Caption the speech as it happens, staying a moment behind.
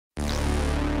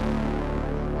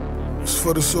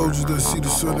for the soldiers that see the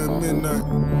sun at midnight.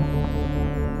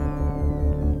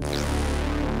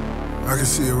 I can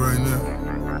see it right now.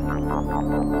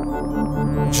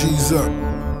 G's up.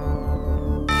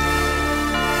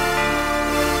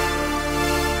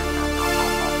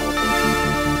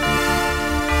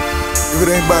 If it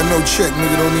ain't by no check,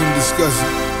 nigga, don't even discuss it.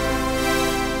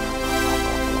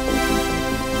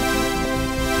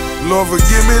 Lord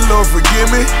forgive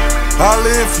me,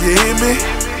 holla if you hear me.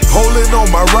 Holding on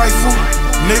my rifle,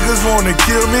 niggas wanna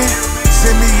kill me.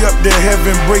 Send me up to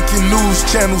heaven, breaking news,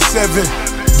 channel 7.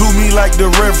 Do me like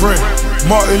the Reverend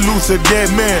Martin Luther,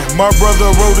 dead man. My brother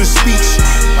wrote a speech,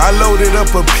 I loaded up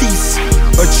a piece,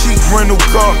 a cheap rental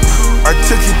car, I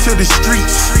took it to the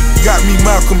streets. Got me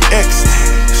Malcolm X,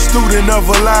 student of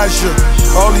Elijah.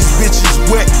 All these bitches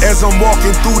wet as I'm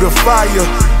walking through the fire.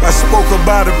 I spoke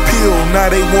about a pill,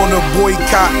 now they wanna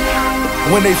boycott.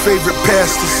 When they favorite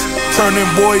pastors turning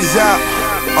boys out.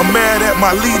 I'm mad at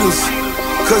my leaders,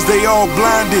 cause they all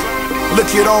blinded. Look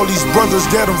at all these brothers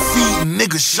that I'm feeding,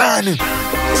 niggas shining.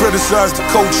 Criticize the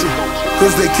culture,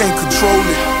 cause they can't control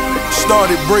it.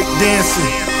 Started break dancing,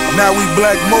 now we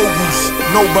black moguls.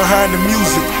 No behind the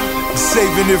music, I'm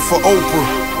saving it for Oprah.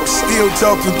 Still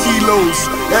talking kilos,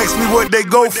 ask me what they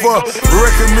go for.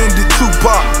 Recommended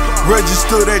Tupac,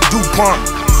 registered at DuPont.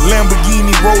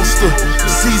 Lamborghini Roadster,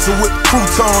 Caesar with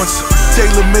croutons.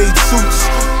 Tailor-made suits,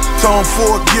 Tom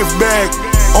Ford gift bag.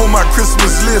 On my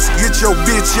Christmas list, get your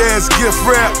bitch ass gift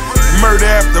wrap. Murder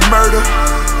after murder,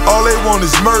 all they want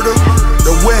is murder.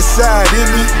 The west side in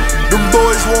me, them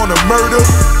boys wanna murder.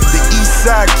 The east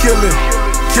side killing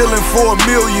for $1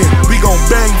 million. We gon'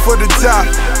 bang for the top,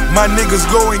 my niggas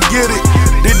go and get it.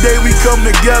 The day we come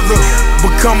together,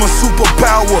 become a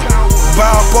superpower. Buy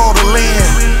up all the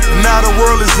land, now the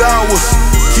world is ours.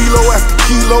 Kilo after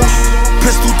kilo,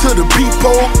 pistol to the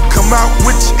peephole. Come out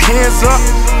with your hands up,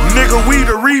 nigga, we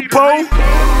the repo.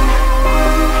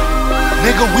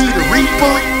 Nigga, we the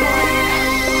reaper.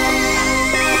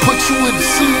 Put you in the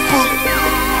sleeper.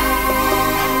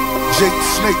 Jake the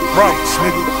Snake Roberts,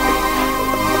 nigga.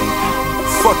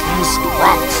 Fuck you, Mr.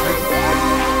 Roberts, nigga.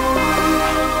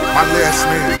 My last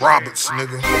name Roberts,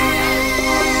 nigga.